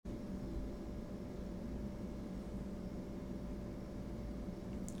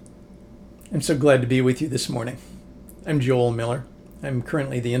I'm so glad to be with you this morning. I'm Joel Miller. I'm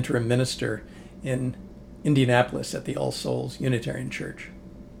currently the interim minister in Indianapolis at the All Souls Unitarian Church.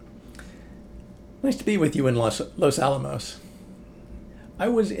 Nice to be with you in Los Alamos. I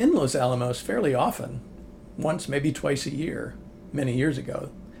was in Los Alamos fairly often, once, maybe twice a year, many years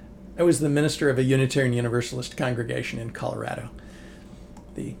ago. I was the minister of a Unitarian Universalist congregation in Colorado,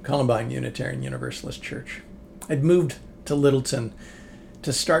 the Columbine Unitarian Universalist Church. I'd moved to Littleton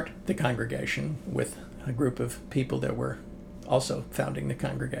to start the congregation with a group of people that were also founding the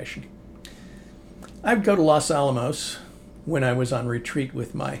congregation. I'd go to Los Alamos when I was on retreat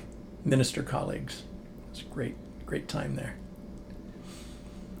with my minister colleagues. It was a great time there.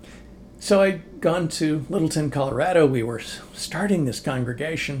 So I'd gone to Littleton, Colorado. We were starting this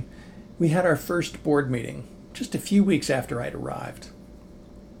congregation. We had our first board meeting just a few weeks after I'd arrived.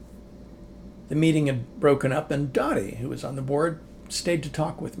 The meeting had broken up, and Dottie, who was on the board, stayed to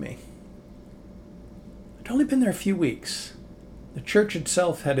talk with me. I'd only been there a few weeks. The church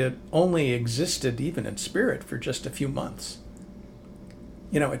itself had only existed, even in spirit, for just a few months.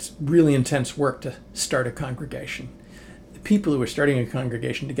 You know, it's really intense work to start a congregation. The people who are starting a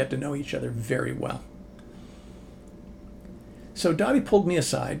congregation to get to know each other very well. So Dottie pulled me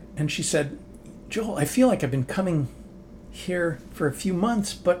aside and she said, "Joel, I feel like I've been coming here for a few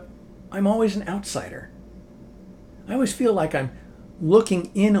months, but I'm always an outsider. I always feel like I'm looking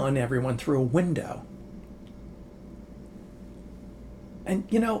in on everyone through a window. And,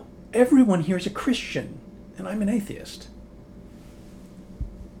 you know, everyone here is a Christian, and I'm an atheist."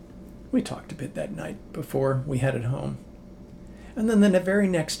 We talked a bit that night before we headed home. And then the very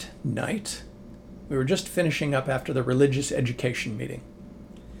next night, we were just finishing up after the religious education meeting.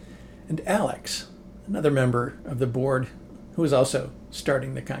 And Alex, another member of the board who was also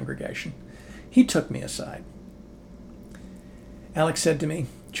starting the congregation, he took me aside. Alex said to me,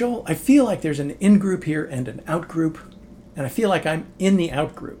 "Joel, I feel like there's an in-group here and an out-group, and I feel like I'm in the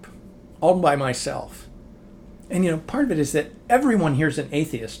out-group, all by myself. And, you know, part of it is that everyone here's an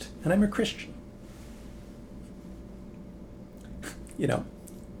atheist, and I'm a Christian." You know,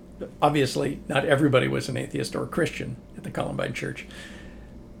 obviously not everybody was an atheist or a Christian at the Columbine Church.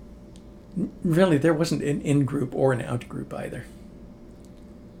 Really, there wasn't an in-group or an out-group either.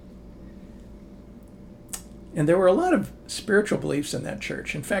 And there were a lot of spiritual beliefs in that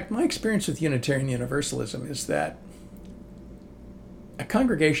church. In fact, my experience with Unitarian Universalism is that a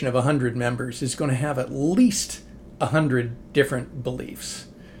congregation of 100 members is going to have at least 100 different beliefs.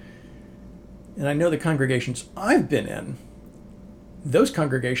 And I know the congregations I've been in, those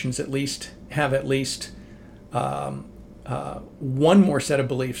congregations have at least one more set of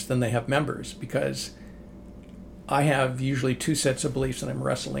beliefs than they have members, because I have usually two sets of beliefs and I'm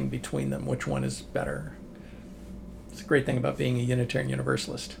wrestling between them. Which one is better? It's a great thing about being a Unitarian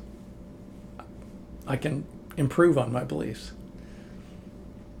Universalist. I can improve on my beliefs.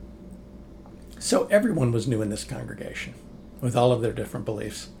 So everyone was new in this congregation with all of their different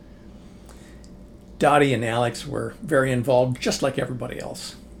beliefs. Dottie and Alex were very involved, just like everybody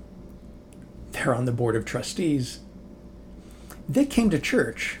else. They're on the board of trustees. They came to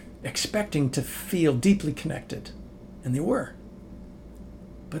church expecting to feel deeply connected, and they were.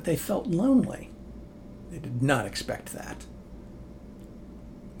 But they felt lonely. They did not expect that.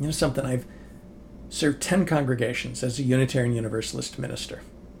 You know something, I've served 10 congregations as a Unitarian Universalist minister,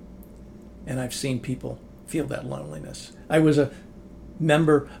 and I've seen people feel that loneliness. I was a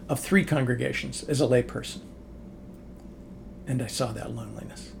member of 3 congregations as a layperson, and I saw that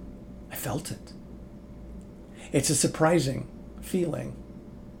loneliness. I felt it. It's a surprising feeling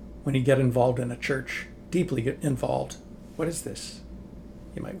when you get involved in a church, deeply get involved. What is this?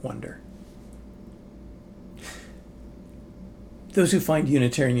 You might wonder. Those who find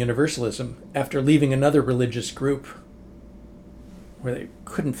Unitarian Universalism after leaving another religious group where they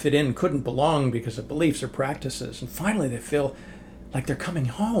couldn't fit in, couldn't belong because of beliefs or practices, and finally they feel like they're coming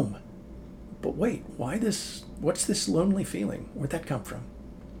home. But wait, what's this lonely feeling? Where'd that come from?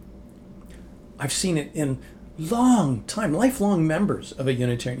 I've seen it in lifelong members of a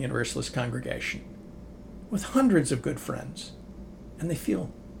Unitarian Universalist congregation with hundreds of good friends, and they feel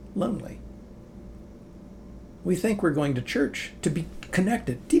lonely. We think we're going to church to be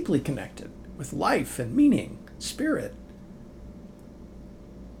connected, deeply connected, with life and meaning, spirit.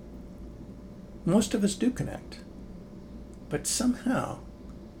 Most of us do connect, but somehow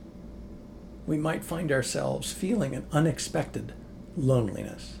we might find ourselves feeling an unexpected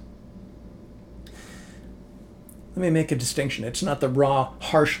loneliness. Let me make a distinction. It's not the raw,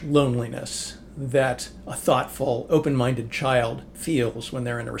 harsh loneliness that a thoughtful, open-minded child feels when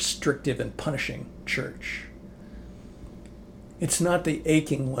they're in a restrictive and punishing church. It's not the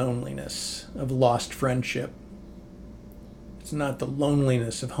aching loneliness of lost friendship. It's not the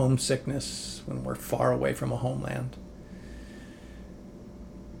loneliness of homesickness when we're far away from a homeland.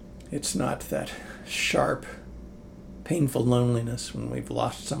 It's not that sharp, painful loneliness when we've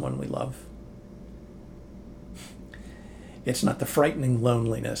lost someone we love. It's not the frightening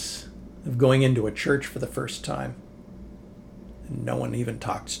loneliness of going into a church for the first time and no one even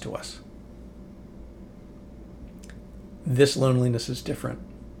talks to us. This loneliness is different.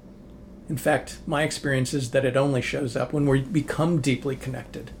 In fact, my experience is that it only shows up when we become deeply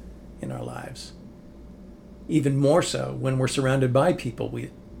connected in our lives. Even more so when we're surrounded by people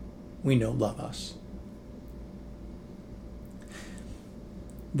we know love us.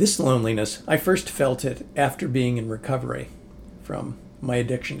 This loneliness, I first felt it after being in recovery from my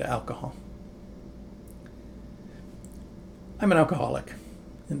addiction to alcohol. I'm an alcoholic,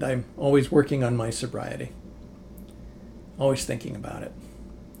 and I'm always working on my sobriety. Always thinking about it.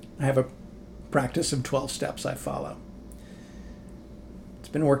 I have a practice of 12 steps I follow. It's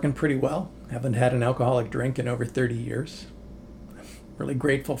been working pretty well. I haven't had an alcoholic drink in over 30 years. I'm really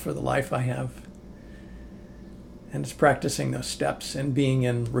grateful for the life I have. And it's practicing those steps and being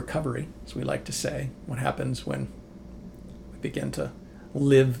in recovery, as we like to say, what happens when we begin to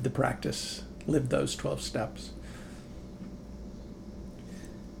live the practice, live those 12 steps.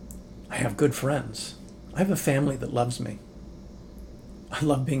 I have good friends. I have a family that loves me. I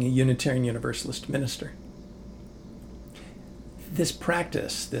love being a Unitarian Universalist minister. This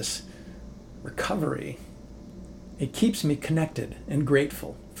practice, this recovery, it keeps me connected and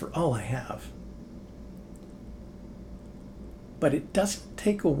grateful for all I have. But it doesn't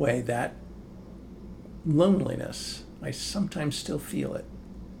take away that loneliness. I sometimes still feel it.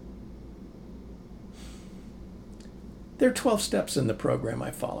 There are 12 steps in the program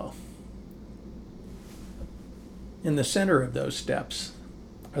I follow. In the center of those steps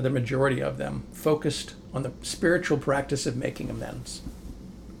are the majority of them focused on the spiritual practice of making amends.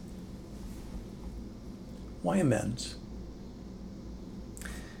 Why amends?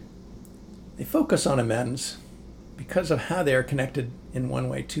 They focus on amends because of how they are connected in one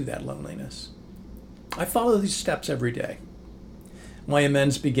way to that loneliness. I follow these steps every day. My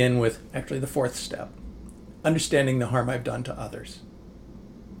amends begin with actually the fourth step, understanding the harm I've done to others.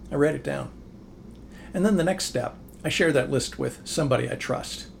 I write it down. And then the next step, I share that list with somebody I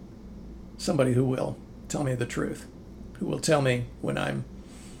trust, somebody who will tell me the truth, who will tell me when I'm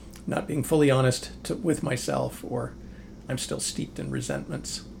not being fully honest with myself or I'm still steeped in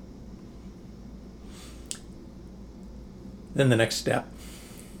resentments. Then the next step,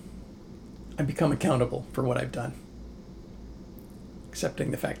 I become accountable for what I've done,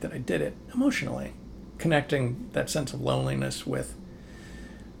 accepting the fact that I did it emotionally, connecting that sense of loneliness with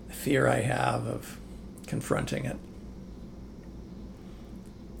the fear I have of confronting it.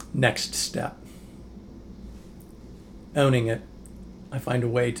 Next step, owning it. I find a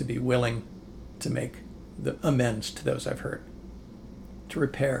way to be willing to make the amends to those I've hurt, to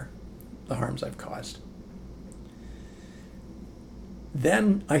repair the harms I've caused.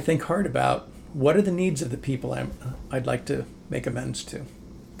 Then I think hard about what are the needs of the people I'd like to make amends to.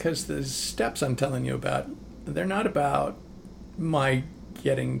 Because the steps I'm telling you about, they're not about my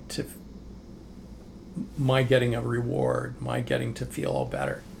getting a reward, my getting to feel all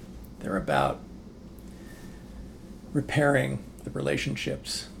better. They're about repairing the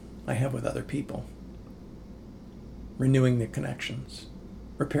relationships I have with other people, renewing the connections,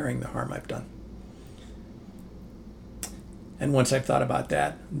 repairing the harm I've done. And once I've thought about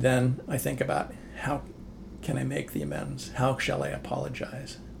that, then I think about how can I make the amends? How shall I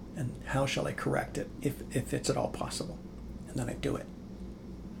apologize? And how shall I correct it if it's at all possible? And then I do it.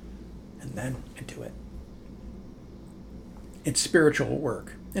 And then I do it. It's spiritual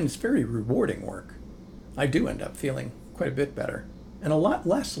work, and it's very rewarding work. I do end up feeling quite a bit better and a lot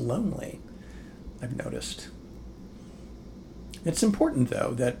less lonely, I've noticed. It's important,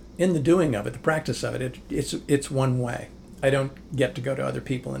 though, that in the doing of it, the practice of it, it's one way. I don't get to go to other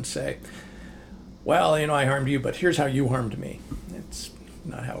people and say, well, I harmed you, but here's how you harmed me. It's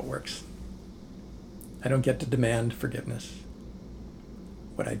not how it works. I don't get to demand forgiveness.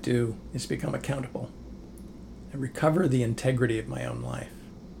 What I do is become accountable and recover the integrity of my own life.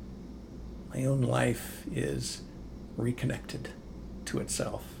 My own life is reconnected to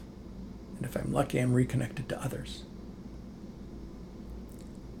itself. And if I'm lucky, I'm reconnected to others.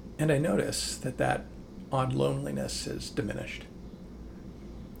 And I notice that odd loneliness is diminished.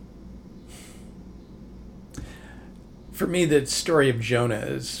 For me, the story of Jonah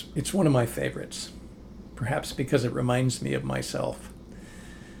it's one of my favorites, perhaps because it reminds me of myself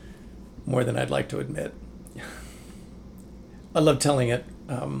more than I'd like to admit. I love telling it,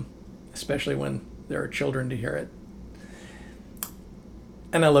 especially when there are children to hear it.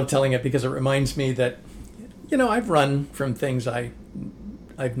 And I love telling it because it reminds me that, I've run from things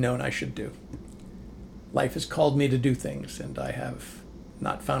I've known I should do. Life has called me to do things, and I have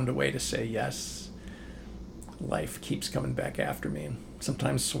not found a way to say yes. Life keeps coming back after me and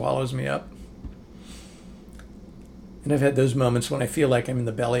sometimes swallows me up. And I've had those moments when I feel like I'm in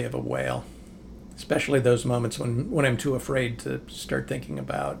the belly of a whale, especially those moments when I'm too afraid to start thinking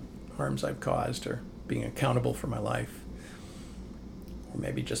about harms I've caused or being accountable for my life, or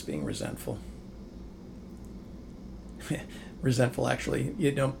maybe just being resentful. Resentful, actually.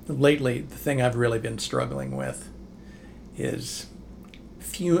 Lately, the thing I've really been struggling with is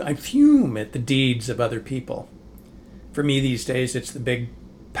I fume at the deeds of other people. For me these days, it's the big,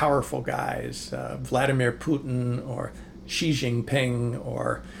 powerful guys, Vladimir Putin or Xi Jinping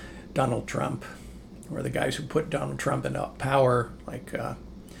or Donald Trump, or the guys who put Donald Trump into power, like,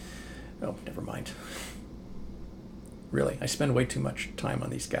 never mind. Really, I spend way too much time on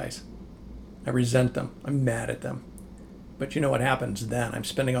these guys. I resent them. I'm mad at them. But you know what happens then? I'm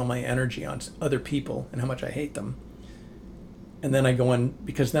spending all my energy on other people and how much I hate them. And then I go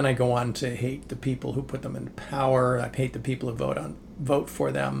on to hate the people who put them in power. I hate the people who vote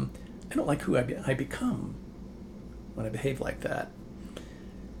for them. I don't like who I become when I behave like that.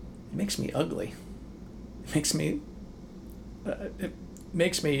 It makes me ugly. It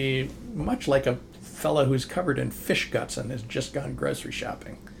makes me much like a fellow who's covered in fish guts and has just gone grocery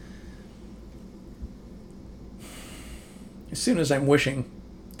shopping. As soon as I'm wishing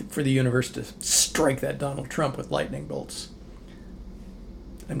for the universe to strike that Donald Trump with lightning bolts,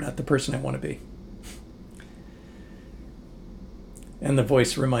 I'm not the person I want to be. And the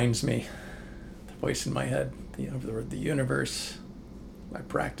voice reminds me, the voice in my head, the universe, my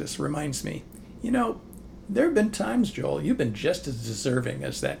practice reminds me, there have been times, Joel, you've been just as deserving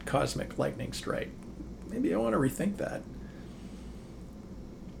as that cosmic lightning strike. Maybe I want to rethink that.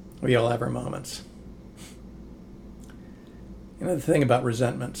 We all have our moments. The thing about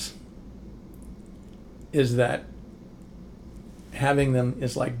resentments is that having them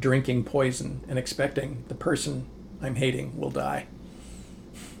is like drinking poison and expecting the person I'm hating will die.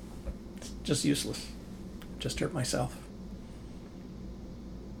 It's just useless. Just hurt myself.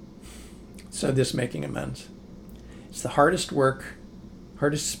 So this making amends. It's the hardest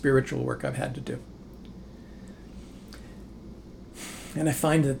spiritual work I've had to do. And I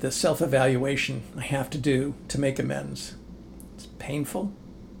find that the self-evaluation I have to do to make amends, it's painful,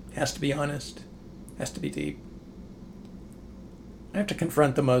 has to be honest, has to be deep. I have to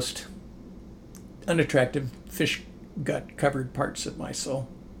confront the most unattractive fish gut covered parts of my soul.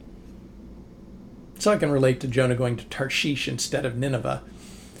 So I can relate to Jonah going to Tarshish instead of Nineveh.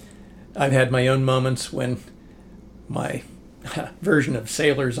 I've had my own moments when my version of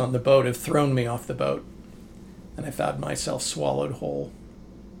sailors on the boat have thrown me off the boat, and I found myself swallowed whole.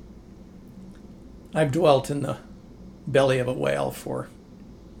 I've dwelt in the belly of a whale for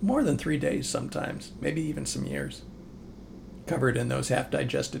more than 3 days sometimes, maybe even some years, covered in those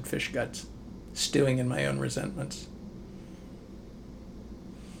half-digested fish guts, stewing in my own resentments.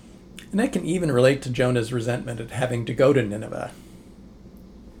 And I can even relate to Jonah's resentment at having to go to Nineveh.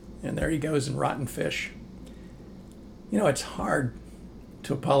 And there he goes in rotten fish. It's hard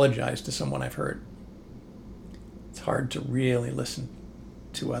to apologize to someone I've hurt. It's hard to really listen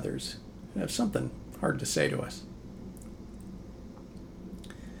to others who have something hard to say to us.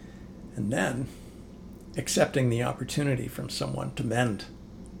 And then accepting the opportunity from someone to mend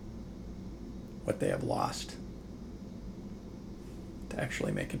what they have lost, to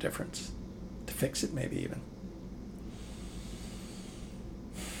actually make a difference, to fix it maybe even.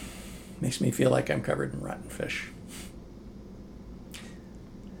 Makes me feel like I'm covered in rotten fish.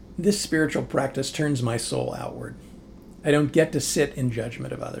 This spiritual practice turns my soul outward. I don't get to sit in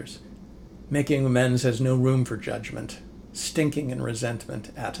judgment of others. Making amends has no room for judgment, stinking in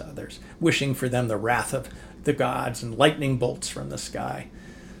resentment at others, wishing for them the wrath of the gods and lightning bolts from the sky.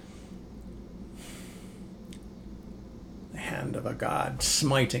 The hand of a god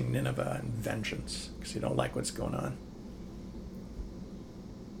smiting Nineveh in vengeance because you don't like what's going on.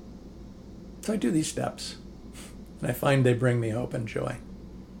 So I do these steps, and I find they bring me hope and joy.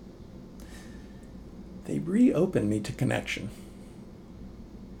 They reopen me to connection,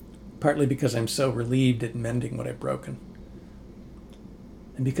 partly because I'm so relieved at mending what I've broken,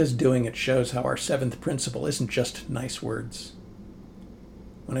 and because doing it shows how our seventh principle isn't just nice words.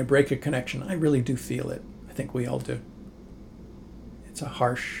 When I break a connection, I really do feel it. I think we all do. It's a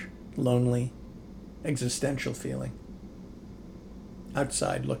harsh, lonely, existential feeling,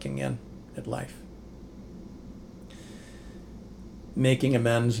 outside looking in at life. Making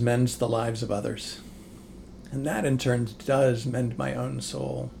amends mends the lives of others. And that in turn does mend my own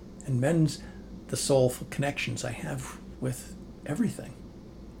soul and mends the soulful connections I have with everything.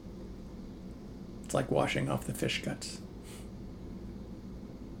 It's like washing off the fish guts.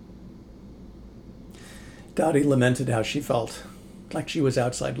 Dottie lamented how she felt, like she was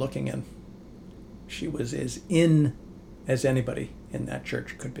outside looking in. She was as in as anybody in that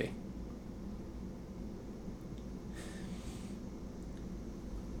church could be.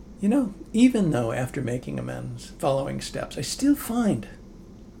 You know, even though after making amends, following steps, I feel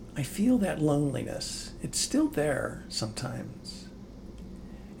that loneliness. It's still there sometimes.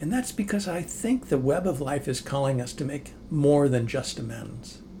 And that's because I think the web of life is calling us to make more than just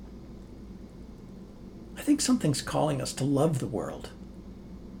amends. I think something's calling us to love the world.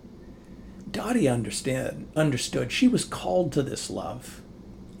 Dottie understood. She was called to this love.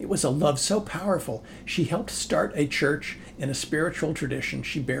 It was a love so powerful, she helped start a church in a spiritual tradition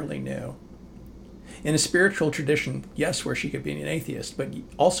she barely knew. In a spiritual tradition, yes, where she could be an atheist, but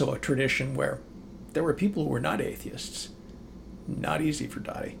also a tradition where there were people who were not atheists. Not easy for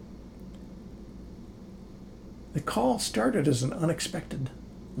Dottie. The call started as an unexpected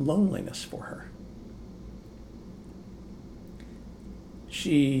loneliness for her.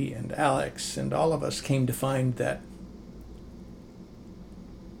 She and Alex and all of us came to find that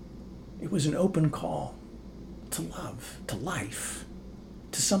it was an open call to love, to life,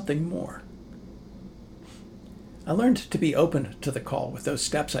 to something more. I learned to be open to the call with those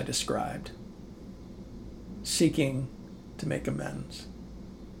steps I described, seeking to make amends,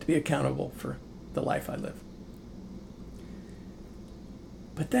 to be accountable for the life I live.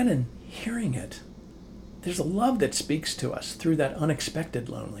 But then in hearing it, there's a love that speaks to us through that unexpected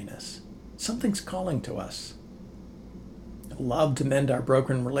loneliness. Something's calling to us. A love to mend our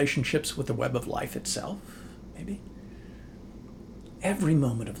broken relationships with the web of life itself, maybe. Every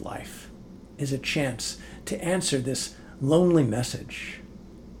moment of life is a chance to answer this lonely message,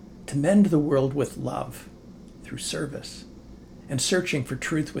 to mend the world with love through service and searching for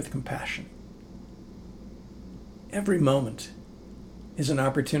truth with compassion. Every moment is an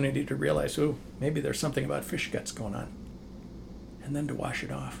opportunity to realize, oh, maybe there's something about fish guts going on, and then to wash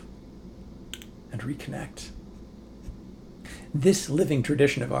it off and reconnect. This living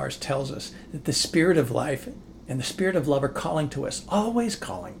tradition of ours tells us that the spirit of life and the spirit of love are calling to us, always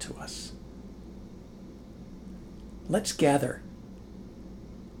calling to us. Let's gather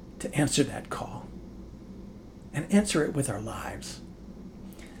to answer that call and answer it with our lives,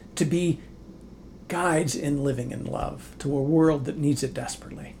 to be guides in living in love to a world that needs it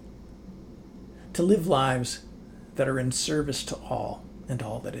desperately, to live lives that are in service to all and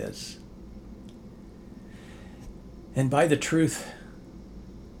all that is. And by the truth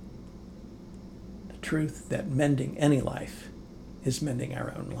that mending any life is mending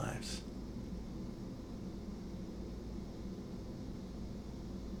our own lives.